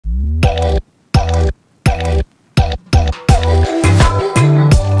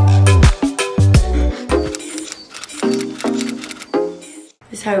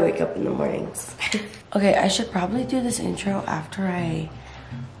wake up in the mornings. Okay, I should probably do this intro after I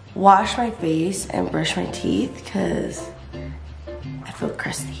wash my face and brush my teeth because I feel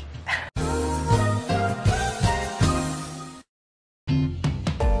crusty.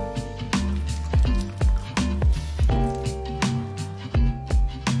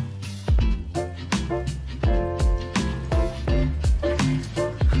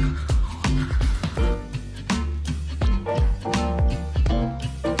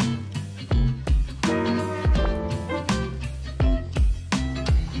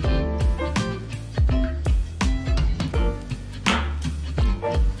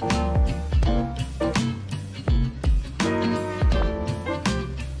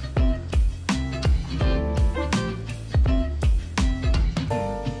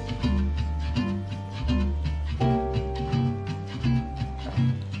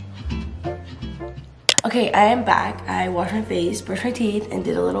 Okay, I am back. I washed my face, brushed my teeth, and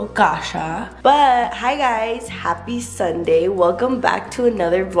did a little gasha. But hi guys, happy Sunday. Welcome back to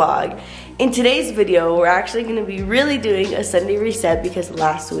another vlog. In today's video, we're actually gonna be really doing a Sunday reset because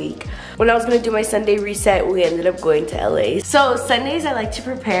last week, when I was gonna do my Sunday reset, we ended up going to LA. So Sundays, I like to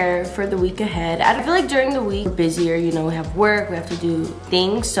prepare for the week ahead. I feel like during the week, we're busier, you know, we have work, we have to do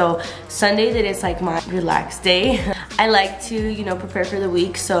things. So Sunday, that is like my relaxed day. I like to, you know, prepare for the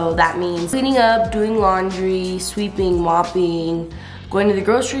week. So that means cleaning up, doing laundry, sweeping, mopping, going to the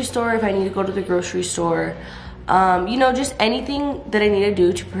grocery store if I need to go to the grocery store. You know, just anything that I need to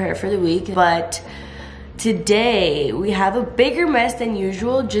do to prepare for the week. But today we have a bigger mess than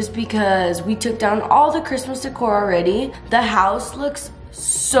usual just because we took down all the Christmas decor already. The house looks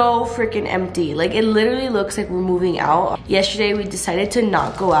so freaking empty. Like, it literally looks like we're moving out. Yesterday we decided to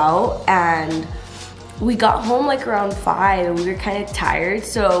not go out and we got home like around 5 and we were kind of tired,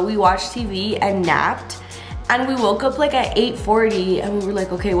 so we watched TV and napped. And we woke up like at 8:40 and we were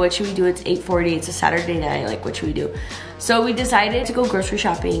like, okay, what should we do? It's 8:40, it's a Saturday night, like what should we do? So we decided to go grocery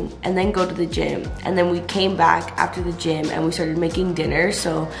shopping and then go to the gym. And then we came back after the gym and we started making dinner.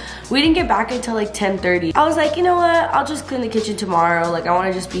 So we didn't get back until like 10:30. I was like, you know what? I'll just clean the kitchen tomorrow. Like, I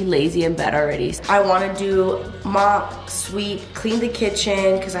wanna just be lazy in bed already. I wanna do mop, sweep, clean the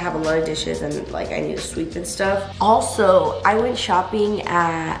kitchen because I have a lot of dishes and like I need to sweep and stuff. Also, I went shopping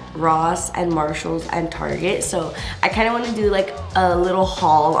at Ross and Marshalls and Target. So I kind of want to do like a little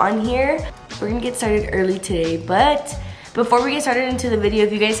haul on here. We're gonna get started early today, but before we get started into the video,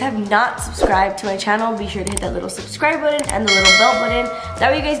 if you guys have not subscribed to my channel, be sure to hit that little subscribe button and the little bell button.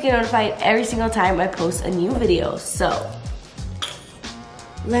 That way you guys get notified every single time I post a new video. So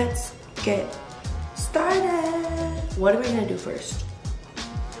let's get started. What are we gonna do first?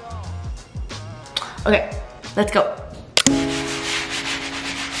 Okay, let's go.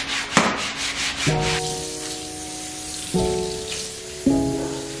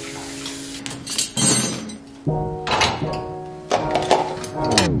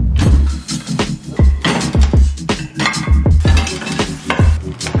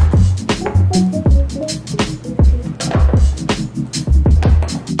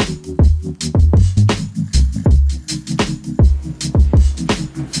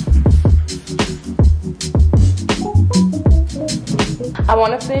 I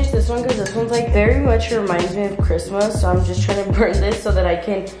want to finish this one because this one's like very much reminds me of Christmas, so I'm just trying to burn this so that I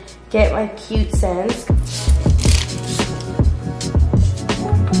can get my cute scents.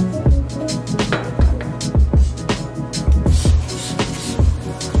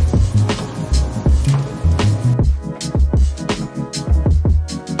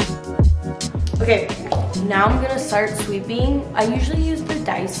 Okay, now I'm gonna start sweeping. I usually use the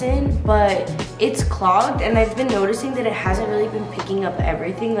Dyson, but it's clogged and I've been noticing that it hasn't really been picking up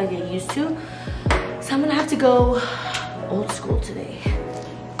everything like it used to. So I'm gonna have to go old school today.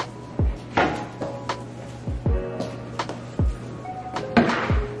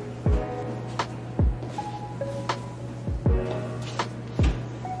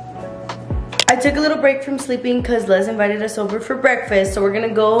 I took a little break from sleeping because Les invited us over for breakfast. So we're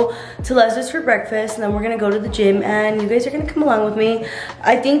gonna go to Les's for breakfast and then we're gonna go to the gym and you guys are gonna come along with me.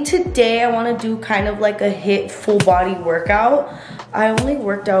 I think today I wanna do kind of like a HIIT full body workout. I only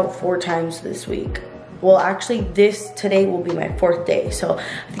worked out 4 times this week. Well, actually today will be my 4th day. So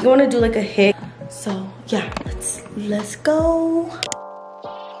I think I wanna do like a HIIT. So yeah, let's go.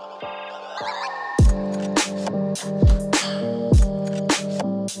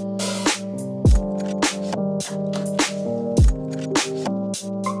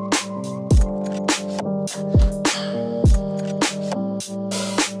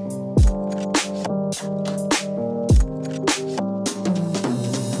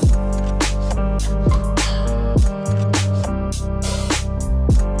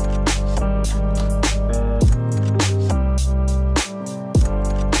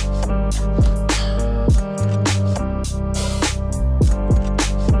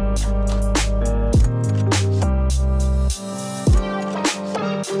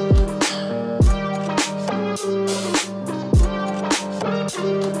 I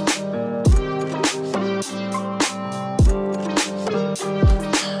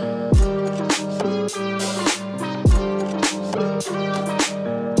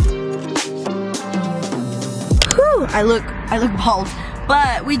look bald.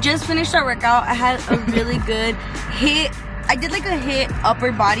 But we just finished our workout. I had a really good hit. I did like a hit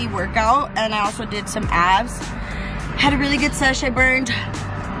upper body workout, and I also did some abs. Had a really good session. I burned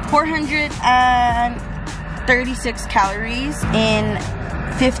 436 calories in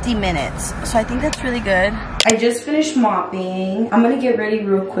 50 minutes. So I think that's really good. I just finished mopping. I'm gonna get ready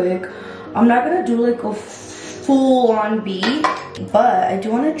real quick. I'm not gonna do like a full-on beat, but I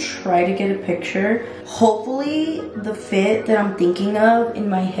do want to try to get a picture. Hopefully the fit that I'm thinking of in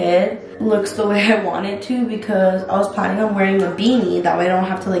my head looks the way I want it to, because I was planning on wearing a beanie. That way I don't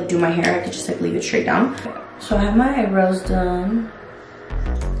have to like do my hair. I could just like leave it straight down. So I have my eyebrows done.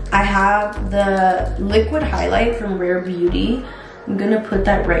 I have the liquid highlight from Rare Beauty. I'm gonna put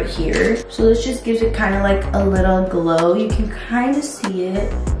that right here. So this just gives it kind of like a little glow. You can kind of see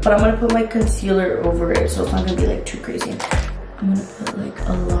it, but I'm gonna put my concealer over it so it's not gonna be like too crazy. I'm gonna put like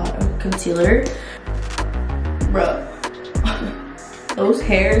a lot of concealer. Bruh, those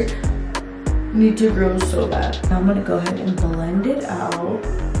hairs need to grow so bad. Now I'm gonna go ahead and blend it out.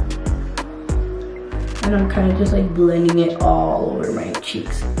 And I'm kind of just like blending it all over my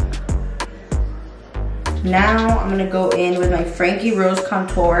cheeks. Now I'm gonna go in with my Frankie Rose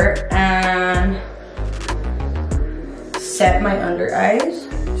contour and set my under eyes.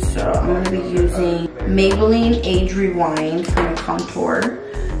 So I'm gonna be using Maybelline Age Rewind for my contour.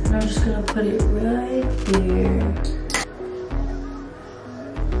 And I'm just gonna put it right there.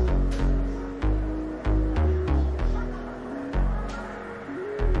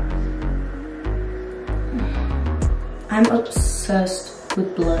 I'm obsessed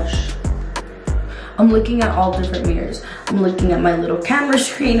with blush. I'm looking at all different mirrors. I'm looking at my little camera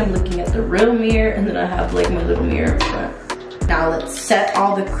screen, I'm looking at the real mirror, and then I have like my little mirror up front. Now let's set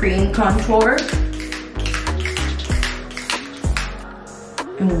all the cream contour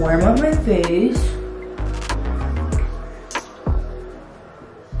and warm up my face.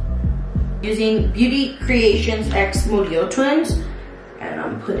 Using Beauty Creations X Murillo Twins, and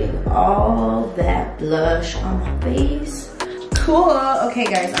I'm putting all that blush on my face. Cool. Okay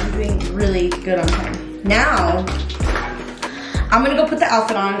guys, I'm doing really good on time. Now, I'm gonna go put the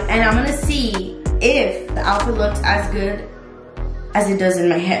outfit on and I'm gonna see if the outfit looks as good as it does in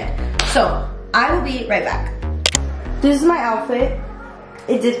my head. So, I will be right back. This is my outfit.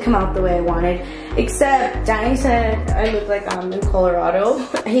 It did come out the way I wanted, except Danny said I look like I'm in Colorado.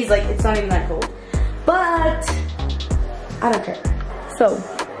 He's like, it's not even that cold. But, I don't care. So,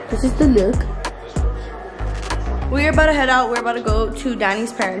 this is the look. We're about to head out. We're about to go to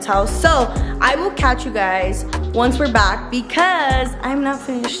Danny's parents' house. So I will catch you guys once we're back because I'm not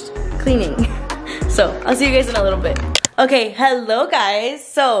finished cleaning. So I'll see you guys in a little bit. Okay, hello guys.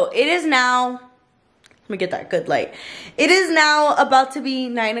 So it is now, let me get that good light. It is now about to be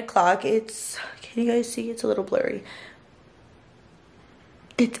 9 o'clock. It's, can you guys see? It's a little blurry.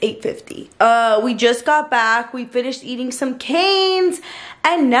 It's 8:50. We just got back. We finished eating some canes.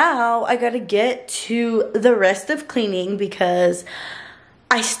 And now I gotta get to the rest of cleaning because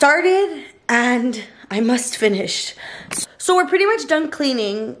I started and I must finish. So we're pretty much done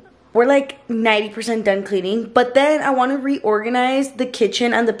cleaning. We're like 90% done cleaning. But then I want to reorganize the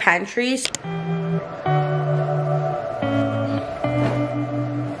kitchen and the pantries.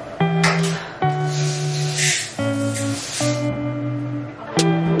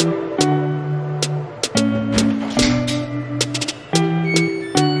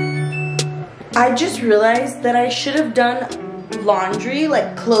 I just realized that I should have done laundry,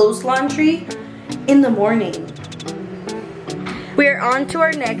 like clothes laundry, in the morning. We're on to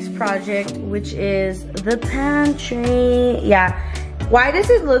our next project, which is the pantry. Yeah. Why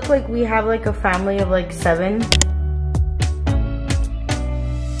does it look like we have like a family of like 7?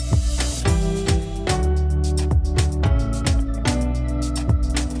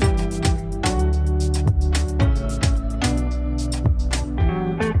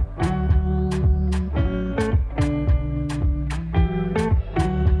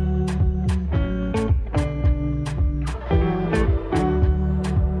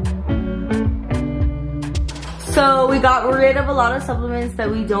 So we got rid of a lot of supplements that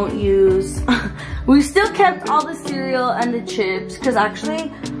we don't use. We still kept all the cereal and the chips because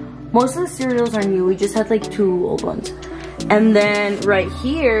actually most of the cereals are new. We just had like 2 old ones. And then right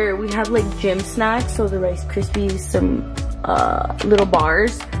here we have like gym snacks. So the Rice Krispies, some little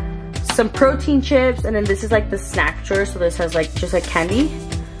bars, some protein chips, and then this is like the snack drawer. So this has like just like candy.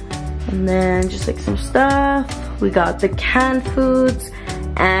 And then just like some stuff. We got the canned foods.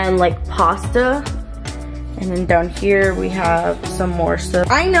 and like pasta. And then down here we have some more stuff.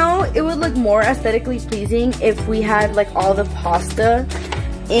 I know it would look more aesthetically pleasing if we had like all the pasta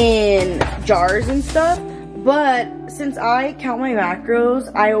in jars and stuff. But since I count my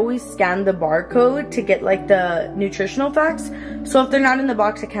macros, I always scan the barcode to get like the nutritional facts. So if they're not in the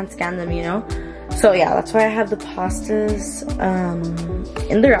box, I can't scan them, you know? So yeah, that's why I have the pastas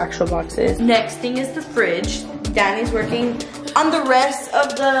in their actual boxes. Next thing is the fridge. Danny's working on the rest of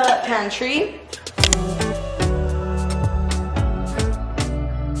the pantry.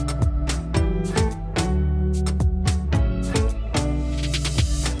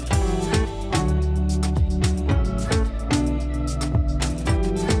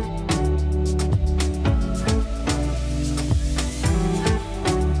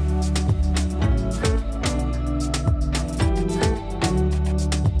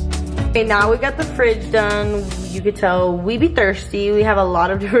 Okay, now we got the fridge done. You could tell we be thirsty. We have a lot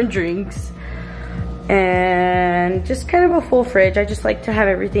of different drinks and just kind of a full fridge. I just like to have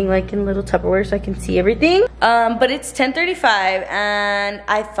everything like in little Tupperware so I can see everything. But it's 10:35 and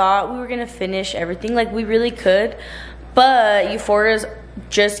I thought we were gonna finish everything. Like we really could, but Euphoria's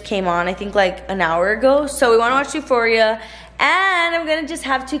just came on, I think like an hour ago. So we wanna watch Euphoria and I'm gonna just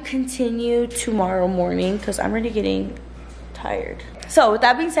have to continue tomorrow morning because I'm already getting tired. So with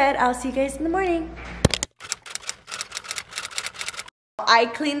that being said, I'll see you guys in the morning. I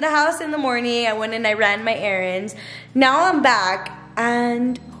cleaned the house in the morning. I went and I ran my errands. Now I'm back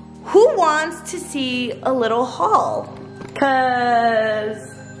and who wants to see a little haul? Cause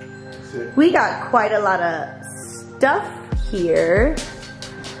we got quite a lot of stuff here.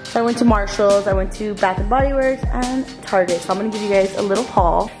 So I went to Marshall's, I went to Bath & Body Works and Target. So I'm gonna give you guys a little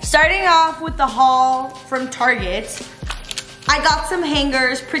haul. Starting off with the haul from Target. I got some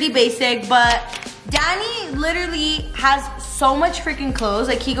hangers, pretty basic, but Danny literally has so much freaking clothes.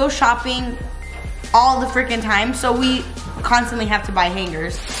 Like he goes shopping all the freaking time, so we constantly have to buy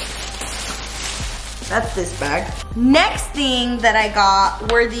hangers. That's this bag. Next thing that I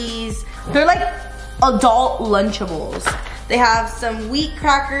got were these, they're like adult Lunchables. They have some wheat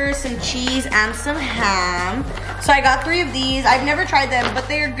crackers, some cheese, and some ham. So I got 3 of these. I've never tried them, but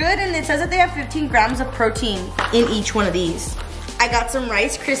they're good, and it says that they have 15 grams of protein in each one of these. I got some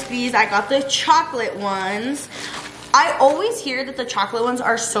Rice Krispies. I got the chocolate ones. I always hear that the chocolate ones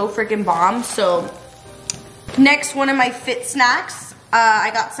are so freaking bomb. So next, one of my fit snacks.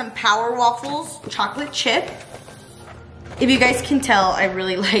 I got some Power Waffles chocolate chip. If you guys can tell, I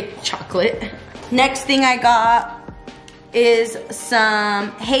really like chocolate. Next thing I got is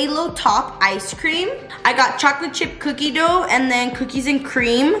some Halo Top ice cream. I got chocolate chip cookie dough and then cookies and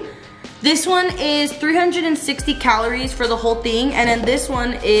cream. This one is 360 calories for the whole thing, and then this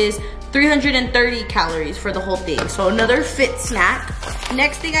one is 330 calories for the whole thing. So another fit snack.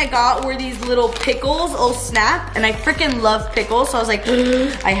 Next thing I got were these little pickles, oh snap, and I freaking love pickles, so I was like,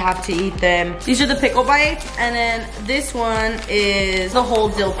 I have to eat them. These are the pickle bites, and then this one is the whole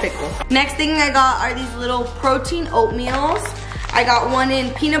dill pickle. Next thing I got are these little protein oatmeals. I got one in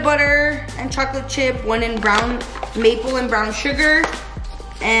peanut butter and chocolate chip, one in brown maple and brown sugar,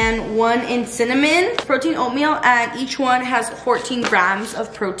 and one in cinnamon protein oatmeal, and each one has 14 grams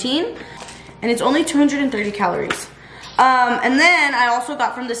of protein, and it's only 230 calories. And then I also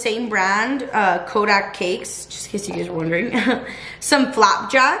got from the same brand, Kodak cakes, just in case you guys are wondering, some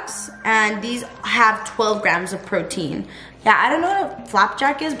flapjacks, and these have 12 grams of protein. Yeah, I don't know what a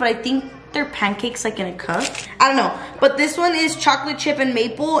flapjack is, but I think they're pancakes like in a cup. I don't know, but this one is chocolate chip and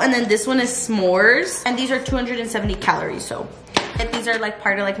maple, and then this one is s'mores, and these are 270 calories, so. These are like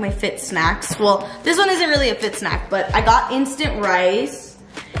part of like my fit snacks. Well, this one isn't really a fit snack, but I got instant rice.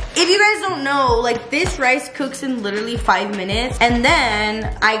 If you guys don't know, like this rice cooks in literally 5 minutes. And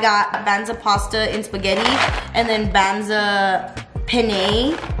then I got Banza pasta in spaghetti and then Banza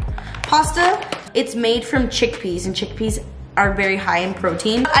penne pasta. It's made from chickpeas, and chickpeas are very high in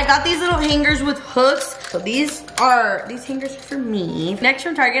protein. I got these little hangers with hooks. So these hangers are for me. Next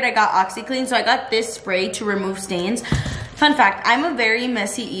from Target, I got OxyClean. So I got this spray to remove stains. Fun fact, I'm a very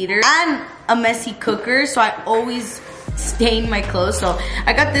messy eater and a messy cooker, so I always stain my clothes. So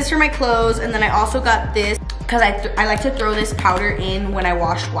I got this for my clothes, and then I also got this because I like to throw this powder in when I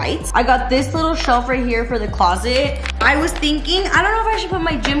wash whites. I got this little shelf right here for the closet. I was thinking, I don't know if I should put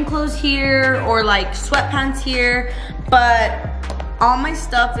my gym clothes here or like sweatpants here, but all my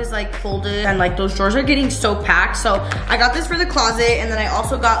stuff is like folded and like those drawers are getting so packed. So I got this for the closet, and then I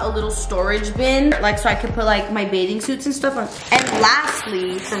also got a little storage bin, like so I could put like my bathing suits and stuff on. And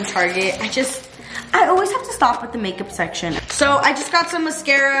lastly from Target, I always have to stop at the makeup section. So I just got some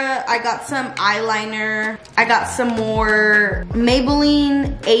mascara, I got some eyeliner, I got some more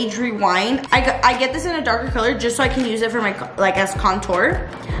Maybelline Age Rewind. I get this in a darker color just so I can use it for my, like, as contour.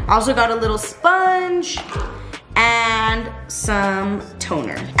 I also got a little sponge and some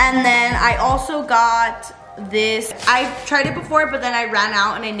toner. And then I also got this. I tried it before, but then I ran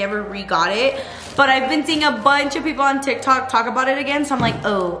out and I never re-got it. But I've been seeing a bunch of people on TikTok talk about it again, so I'm like,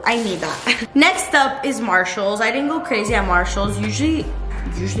 oh, I need that. Next up is Marshalls. I didn't go crazy at Marshalls. Usually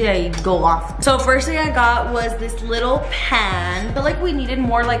I go off. So first thing I got was this little pan. I feel like we needed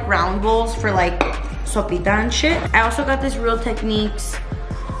more like round bowls for like sopita and shit. I also got this Real Techniques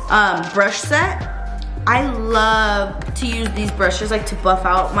brush set. I love to use these brushes like to buff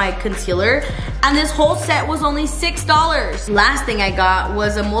out my concealer, and this whole set was only $6. Last thing I got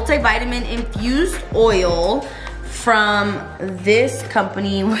was a multivitamin infused oil from this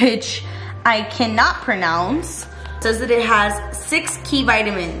company, which I cannot pronounce. It says that it has 6 key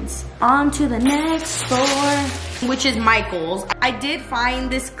vitamins. On to the next store, which is Michael's. I did find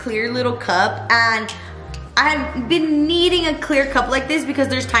this clear little cup, and I've been needing a clear cup like this because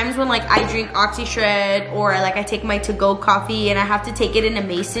there's times when like I drink OxyShred or like I take my to-go coffee and I have to take it in a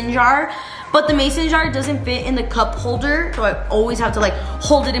mason jar, but the mason jar doesn't fit in the cup holder, so I always have to like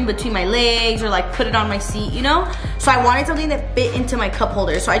hold it in between my legs or like put it on my seat, you know? So I wanted something that fit into my cup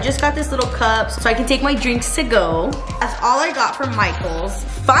holder, so I just got this little cup so I can take my drinks to go. That's all I got from Michael's.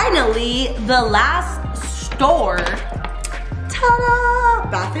 Finally, the last store. Ta-da!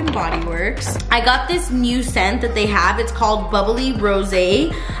 Bath and Body Works. I got this new scent that they have. It's called Bubbly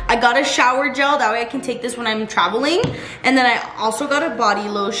Rosé. I got a shower gel, that way I can take this when I'm traveling. And then I also got a body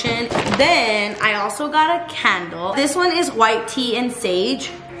lotion. Then I also got a candle. This one is white tea and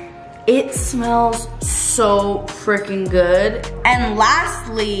sage. It smells so freaking good. And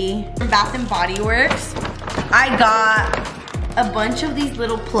lastly, from Bath and Body Works, I got a bunch of these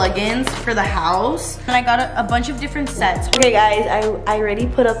little plugins for the house, and I got a bunch of different sets. Okay guys, I already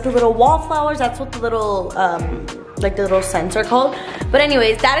put up the little wallflowers. That's what the little like the little scents are called. But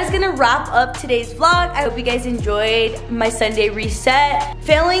anyways, that is gonna wrap up today's vlog. I hope you guys enjoyed my Sunday reset.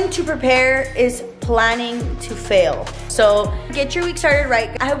 Failing to prepare is planning to fail, so get your week started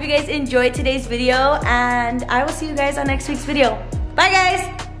right. I hope you guys enjoyed today's video, and I will see you guys on next week's video. Bye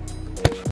guys.